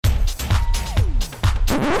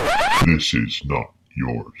This is not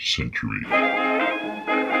your century.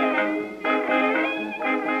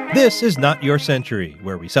 This is Not Your Century,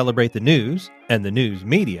 where we celebrate the news and the news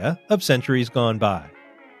media of centuries gone by.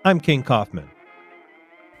 I'm King Kaufman.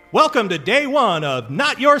 Welcome to day one of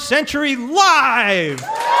Not Your Century Live!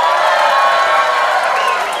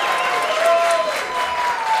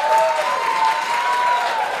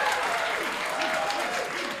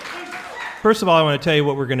 First of all, I want to tell you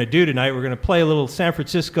what we're going to do tonight. We're going to play a little San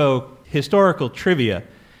Francisco historical trivia,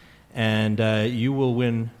 and you will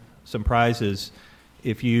win some prizes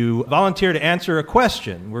if you volunteer to answer a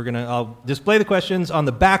question. I'll display the questions on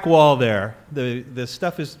the back wall there. The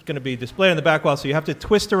stuff is going to be displayed on the back wall, so you have to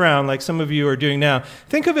twist around like some of you are doing now.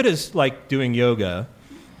 Think of it as like doing yoga.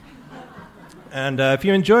 And if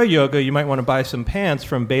you enjoy yoga, you might want to buy some pants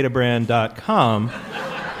from betabrand.com.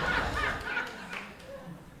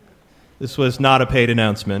 This was not a paid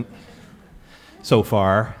announcement so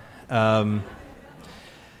far.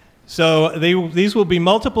 These will be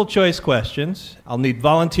multiple choice questions. I'll need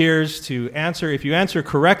volunteers to answer. If you answer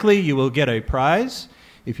correctly, you will get a prize.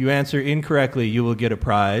 If you answer incorrectly, you will get a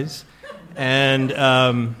prize. And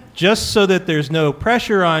just so that there's no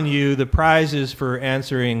pressure on you, the prizes for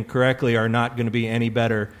answering correctly are not going to be any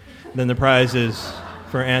better than the prizes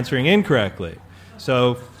for answering incorrectly.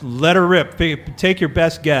 So let her rip. Take your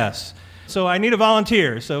best guess. So I need a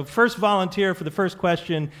volunteer. So first volunteer for the first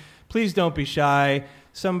question. Please don't be shy.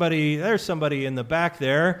 There's somebody in the back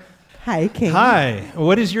there. Hi, King. Hi.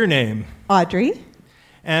 What is your name? Audrey.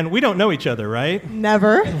 And we don't know each other, right?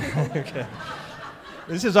 Never. Okay.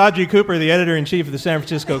 This is Audrey Cooper, the editor-in-chief of the San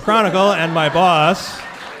Francisco Chronicle, and my boss.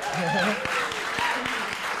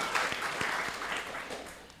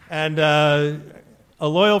 And a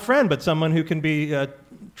loyal friend, but someone who can be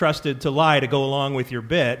trusted to lie to go along with your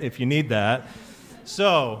bit if you need that.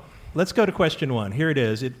 So let's go to question one. Here it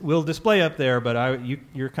is. It will display up there, but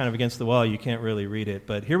you're kind of against the wall. You can't really read it.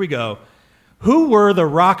 But here we go. Who were the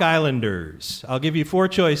Rock Islanders? I'll give you four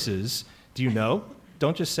choices. Do you know?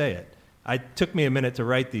 Don't just say it. It took me a minute to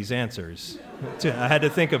write these answers. I had to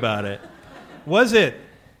think about it. Was it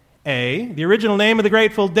A, the original name of the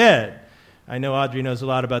Grateful Dead? I know Audrey knows a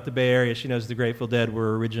lot about the Bay Area. She knows the Grateful Dead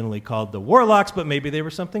were originally called the Warlocks, but maybe they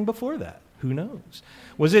were something before that. Who knows?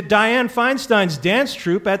 Was it Dianne Feinstein's dance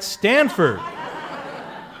troupe at Stanford?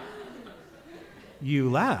 You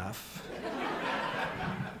laugh.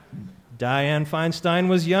 Dianne Feinstein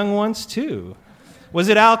was young once, too. Was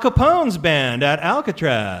it Al Capone's band at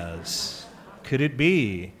Alcatraz? Could it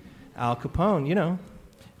be Al Capone, you know?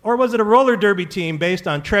 Or was it a roller derby team based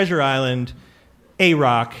on Treasure Island,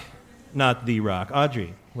 A-Rock, not The Rock?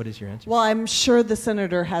 Audrey, what is your answer? Well, I'm sure the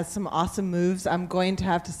senator has some awesome moves. I'm going to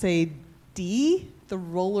have to say D, the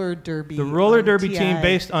roller derby. The roller derby team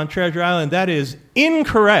based on Treasure Island. That is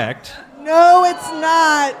incorrect. No, it's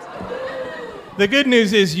not. The good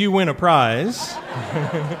news is you win a prize,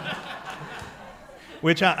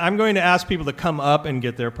 which I'm going to ask people to come up and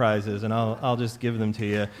get their prizes, and I'll just give them to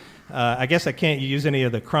you. I guess I can't use any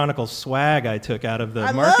of the Chronicle swag I took out of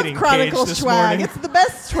the marketing page this swag. morning. It's the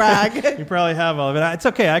best swag. You probably have all of it. It's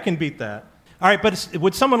okay. I can beat that. All right, but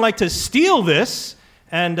would someone like to steal this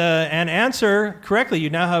and answer correctly? You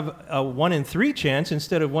now have a 1 in 3 chance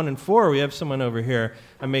instead of 1 in 4. We have someone over here.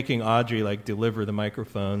 I'm making Audrey deliver the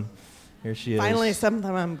microphone. Here she is. Finally,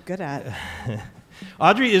 something I'm good at.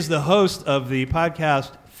 Audrey is the host of the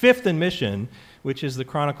podcast Fifth and Mission, which is the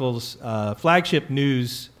Chronicle's flagship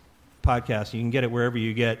news podcast. You can get it wherever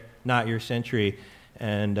you get Not Your Century,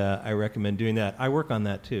 and I recommend doing that. I work on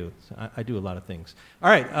that too. So I do a lot of things.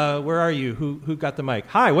 All right, where are you? Who got the mic?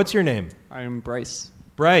 Hi, what's your name? I'm Bryce.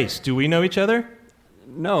 Bryce, do we know each other?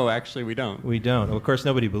 No, actually we don't. We don't. Well, of course,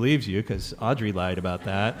 nobody believes you because Audrey lied about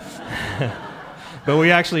that. But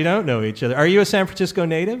we actually don't know each other. Are you a San Francisco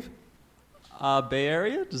native? Bay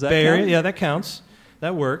Area? Does that Bay count? Area? Yeah, that counts.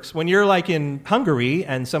 That works. When you're in Hungary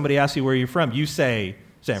and somebody asks you where you're from, you say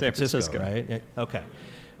San Francisco, right? Yeah. Okay.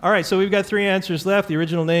 All right, so we've got 3 answers left. The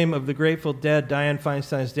original name of the Grateful Dead, Dianne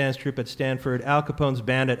Feinstein's dance troupe at Stanford, Al Capone's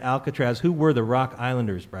band at Alcatraz. Who were the Rock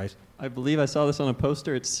Islanders, Bryce? I believe I saw this on a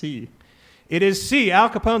poster. It's C. It is C, Al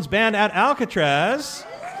Capone's band at Alcatraz.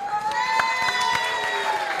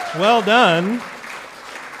 Well done.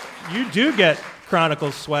 You do get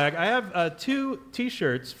Chronicle swag. I have 2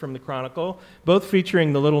 T-shirts from the Chronicle, both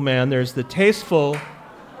featuring the little man. There's the tasteful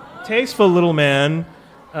little man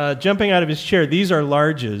jumping out of his chair. These are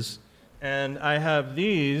larges. And I have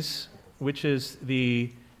these, which is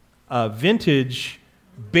the vintage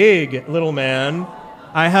big little man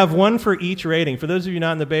I have one for each rating. For those of you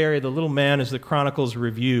not in the Bay Area, the little man is the Chronicles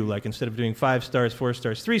Review. Like instead of doing 5 stars, 4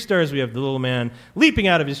 stars, 3 stars, we have the little man leaping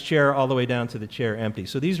out of his chair all the way down to the chair empty.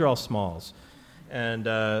 So these are all smalls. And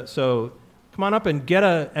so come on up and get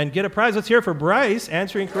a prize. Let's hear it for Bryce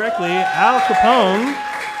answering correctly. Al Capone.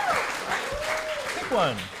 Pick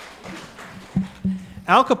one.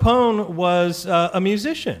 Al Capone was a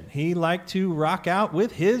musician. He liked to rock out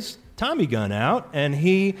with his Tommy gun out, and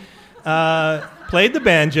he played the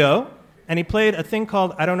banjo, and he played a thing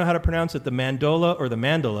called, I don't know how to pronounce it, the mandola or the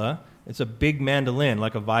mandola. It's a big mandolin,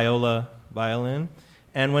 like a viola violin.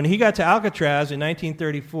 And when he got to Alcatraz in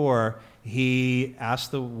 1934, he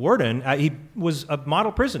asked the warden, he was a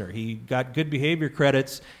model prisoner. He got good behavior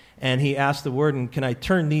credits, and he asked the warden, can I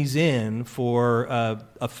turn these in for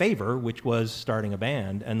a favor, which was starting a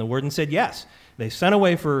band? And the warden said yes. They sent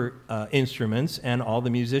away for instruments, and all the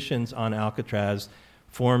musicians on Alcatraz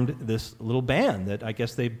formed this little band that I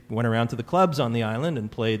guess they went around to the clubs on the island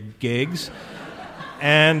and played gigs.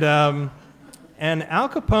 And Al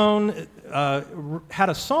Capone had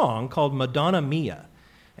a song called Madonna Mia.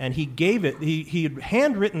 And he gave it, he had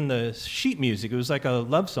handwritten the sheet music. It was like a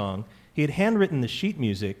love song. He had handwritten the sheet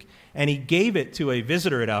music, and he gave it to a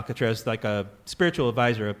visitor at Alcatraz, like a spiritual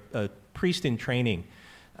advisor, a priest in training,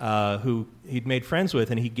 who he'd made friends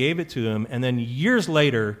with, and he gave it to him. And then years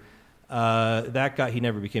later, that guy, he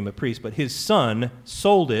never became a priest, but his son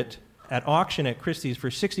sold it at auction at Christie's for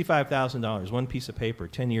 $65,000, one piece of paper,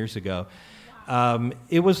 10 years ago.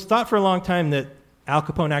 It was thought for a long time that Al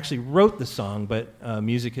Capone actually wrote the song, but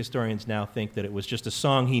music historians now think that it was just a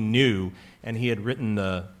song he knew, and he had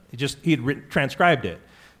transcribed it.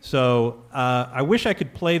 So I wish I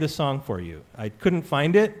could play the song for you. I couldn't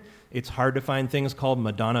find it. It's hard to find things called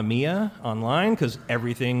Madonna Mia online because a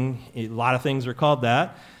lot of things are called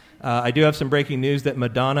that. I do have some breaking news that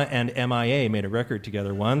Madonna and MIA made a record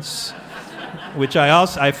together once, which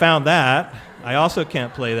I found that. I also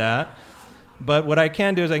can't play that. But what I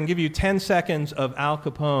can do is I can give you 10 seconds of Al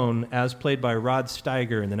Capone as played by Rod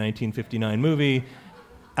Steiger in the 1959 movie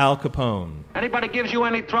Al Capone. Anybody gives you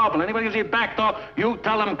any trouble, anybody gives you a back door, you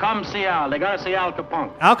tell them, come see Al. They got to see Al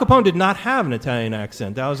Capone. Al Capone did not have an Italian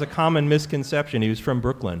accent. That was a common misconception. He was from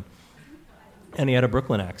Brooklyn, and he had a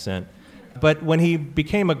Brooklyn accent. But when he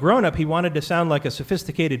became a grown-up, he wanted to sound like a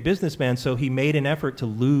sophisticated businessman, so he made an effort to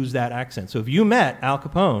lose that accent. So if you met Al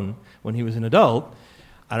Capone when he was an adult,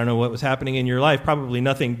 I don't know what was happening in your life, probably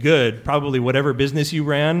nothing good, probably whatever business you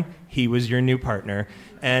ran, he was your new partner,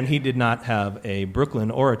 and he did not have a Brooklyn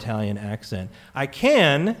or Italian accent. I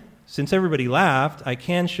can, since everybody laughed,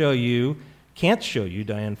 can't show you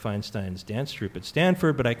Dianne Feinstein's dance troupe at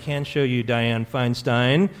Stanford, but I can show you Dianne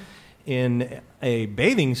Feinstein in a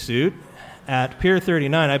bathing suit at Pier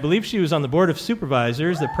 39. I believe she was on the board of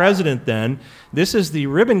supervisors, the president then. This is the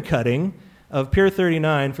ribbon cutting of Pier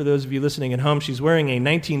 39. For those of you listening at home, she's wearing a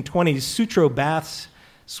 1920s Sutro Baths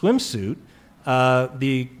swimsuit.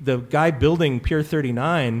 The guy building Pier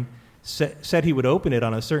 39 said he would open it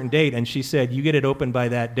on a certain date, and she said, you get it open by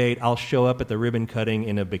that date, I'll show up at the ribbon cutting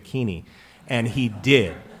in a bikini. And he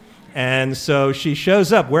did. And so she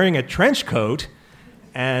shows up wearing a trench coat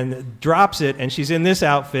and drops it, and she's in this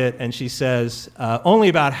outfit, and she says, only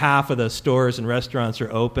about half of the stores and restaurants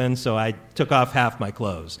are open, so I took off half my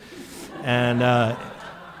clothes. And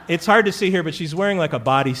it's hard to see here, but she's wearing like a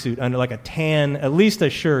bodysuit under, like a tan, at least a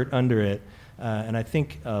shirt under it, and I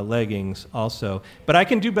think leggings also. But I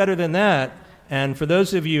can do better than that. And for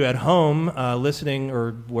those of you at home listening,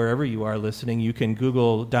 or wherever you are listening, you can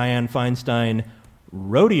Google Dianne Feinstein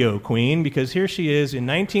Rodeo Queen, because here she is in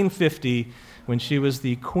 1950 when she was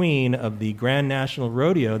the queen of the Grand National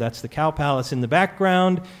Rodeo. That's the Cow Palace in the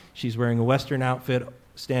background. She's wearing a Western outfit,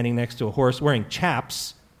 standing next to a horse, wearing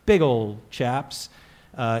chaps. Big old chaps.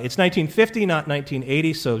 It's 1950, not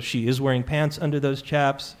 1980, so she is wearing pants under those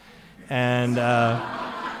chaps. And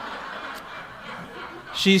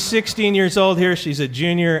she's 16 years old here. She's a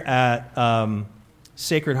junior at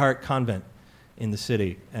Sacred Heart Convent in the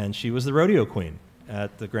city, and she was the rodeo queen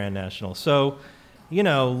at the Grand National. So,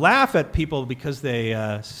 laugh at people because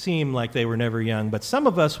they seem like they were never young, but some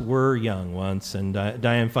of us were young once, and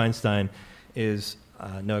Dianne Feinstein is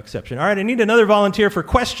no exception. All right, I need another volunteer for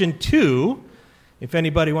question 2. If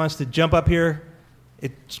anybody wants to jump up here.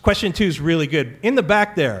 Question 2 is really good. In the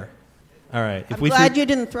back there. All right. I'm glad you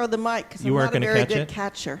didn't throw the mic because I'm not a very good it?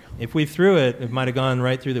 catcher. If we threw it, it might have gone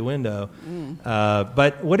right through the window.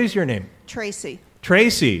 But what is your name? Tracy.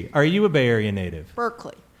 Tracy. Are you a Bay Area native?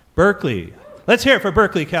 Berkeley. Berkeley. Let's hear it for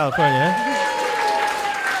Berkeley, California.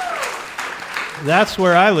 That's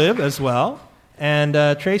where I live as well. And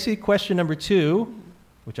Tracy, question number 2,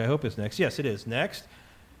 which I hope is next. Yes, it is next.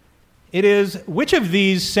 It is, which of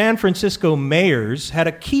these San Francisco mayors had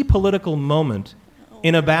a key political moment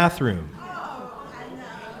in a bathroom?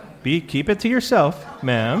 Keep it to yourself,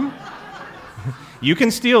 ma'am. You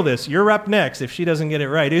can steal this. You're up next if she doesn't get it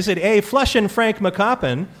right. Is it A, Flushing Frank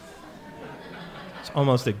McCoppin? It's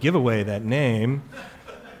almost a giveaway, that name.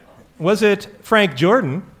 Was it Frank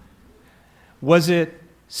Jordan? Was it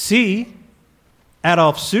C,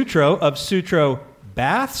 Adolf Sutro of Sutro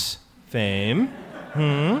Baths fame?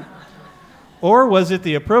 Or was it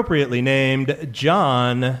the appropriately named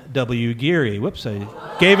John W. Geary? Whoops, I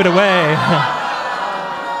gave it away.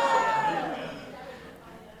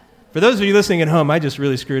 For those of you listening at home, I just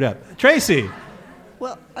really screwed up. Tracy.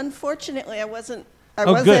 Well, unfortunately, I wasn't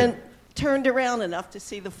good. turned around enough to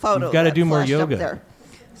see the photo. You've got to that do more flashed up yoga. there.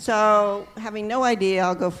 So, having no idea,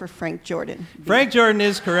 I'll go for Frank Jordan. Frank Jordan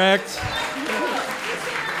is correct.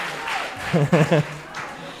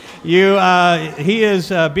 He is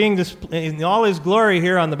being displayed in all his glory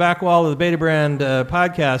here on the back wall of the Beta Brand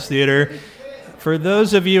Podcast Theater. For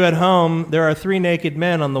those of you at home, there are 3 naked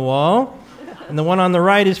men on the wall. And the one on the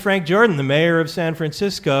right is Frank Jordan, the mayor of San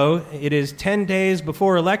Francisco. It is 10 days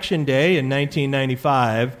before Election Day in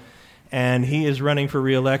 1995, and he is running for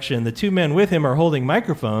re-election. The 2 men with him are holding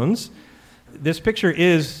microphones. This picture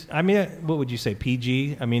is, what would you say,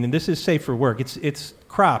 PG? This is safe for work. It's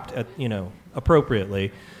cropped,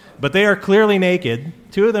 appropriately. But they are clearly naked.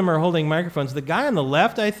 2 of them are holding microphones. The guy on the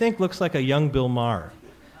left, I think, looks like a young Bill Maher.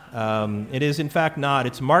 It is, in fact, not.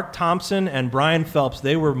 It's Mark Thompson and Brian Phelps.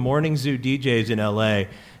 They were Morning Zoo DJs in L.A.,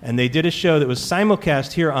 and they did a show that was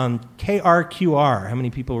simulcast here on KRQR. How many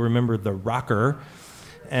people remember The Rocker?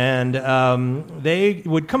 And they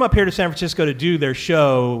would come up here to San Francisco to do their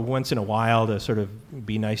show once in a while to sort of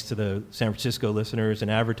be nice to the San Francisco listeners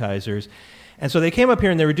and advertisers. And so they came up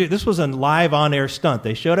here and they were this was a live on-air stunt.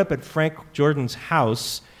 They showed up at Frank Jordan's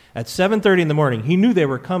house at 7:30 in the morning. He knew they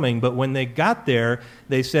were coming, but when they got there,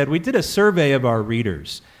 they said, we did a survey of our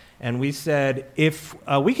readers, and we said, if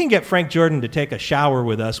we can get Frank Jordan to take a shower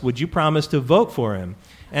with us, would you promise to vote for him?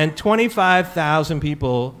 And 25,000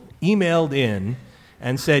 people emailed in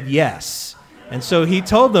and said yes. And so he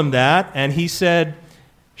told them that, and he said,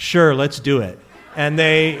 sure, let's do it. And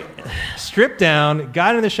they stripped down,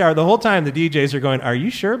 got in the shower. The whole time the DJs are going, are you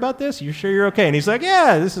sure about this? You sure you're okay? And he's like,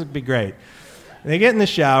 yeah, this would be great. They get in the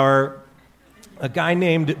shower. A guy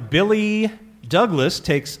named Billy Douglas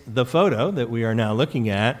takes the photo that we are now looking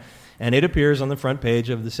at, and it appears on the front page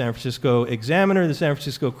of the San Francisco Examiner, the San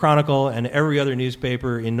Francisco Chronicle, and every other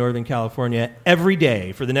newspaper in Northern California every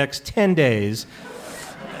day for the next 10 days.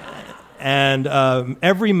 And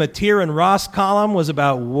every Mateer and Ross column was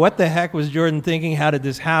about what the heck was Jordan thinking? How did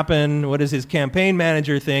this happen? What does his campaign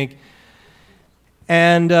manager think?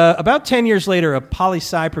 And about 10 years later, a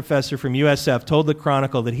poli-sci professor from USF told the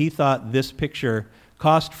Chronicle that he thought this picture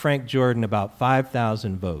cost Frank Jordan about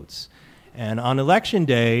 5,000 votes. And on Election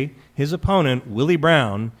Day, his opponent, Willie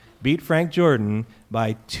Brown, beat Frank Jordan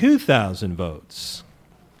by 2,000 votes.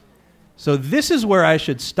 So this is where I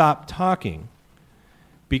should stop talking,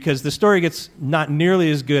 because the story gets not nearly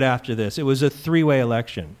as good after this. It was a 3-way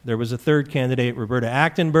election. There was a third candidate, Roberta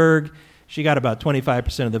Achtenberg. She got about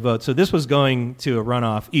 25% of the vote. So this was going to a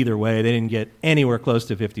runoff either way. They didn't get anywhere close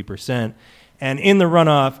to 50%. And in the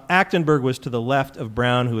runoff, Achtenberg was to the left of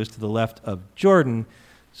Brown, who was to the left of Jordan.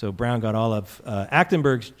 So Brown got all of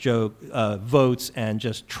Achtenberg's votes and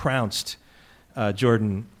just trounced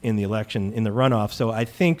Jordan in the election, in the runoff. So I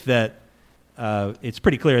think that it's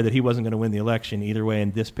pretty clear that he wasn't going to win the election either way,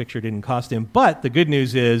 and this picture didn't cost him. But the good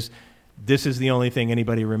news is this is the only thing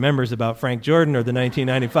anybody remembers about Frank Jordan or the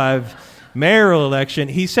 1995 mayoral election.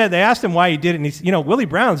 He said, they asked him why he did it, and he said, Willie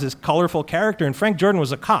Brown's this colorful character, and Frank Jordan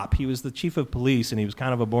was a cop. He was the chief of police, and he was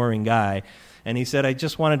kind of a boring guy. And he said, I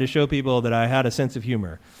just wanted to show people that I had a sense of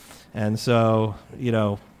humor. And so,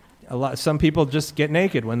 some people just get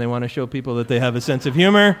naked when they want to show people that they have a sense of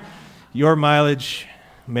humor. Your mileage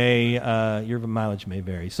may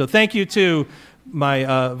vary. So thank you to my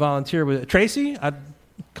volunteer, Tracy.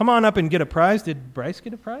 Come on up and get a prize. Did Bryce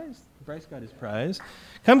get a prize? Bryce got his prize.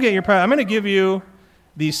 Come get your prize. I'm going to give you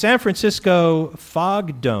the San Francisco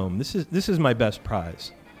Fog Dome. This is my best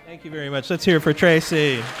prize. Thank you very much. Let's hear it for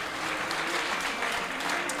Tracy.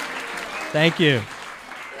 Thank you.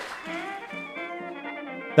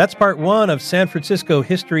 That's part 1 of San Francisco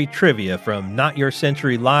History Trivia from Not Your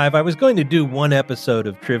Century Live. I was going to do 1 episode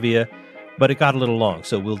of trivia, but it got a little long,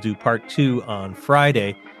 so we'll do part 2 on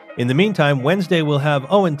Friday. In the meantime, Wednesday we'll have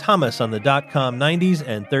Owen Thomas on the .com 90s,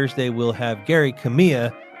 and Thursday we'll have Gary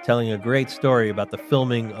Kamiya telling a great story about the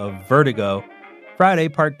filming of Vertigo. Friday,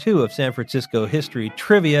 part 2 of San Francisco History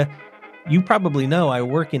Trivia. You probably know I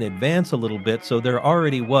work in advance a little bit, so there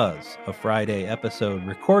already was a Friday episode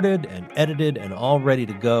recorded and edited and all ready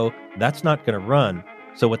to go. That's not going to run.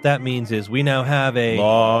 So what that means is we now have a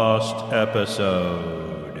lost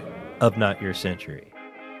episode of Not Your Century.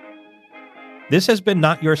 This has been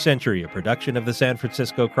Not Your Century, a production of the San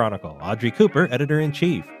Francisco Chronicle. Audrey Cooper,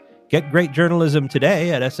 editor-in-chief. Get great journalism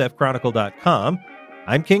today at sfchronicle.com.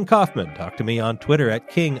 I'm King Kaufman. Talk to me on Twitter at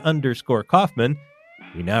King_Kaufman.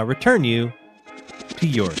 We now return you to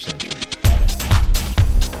your century.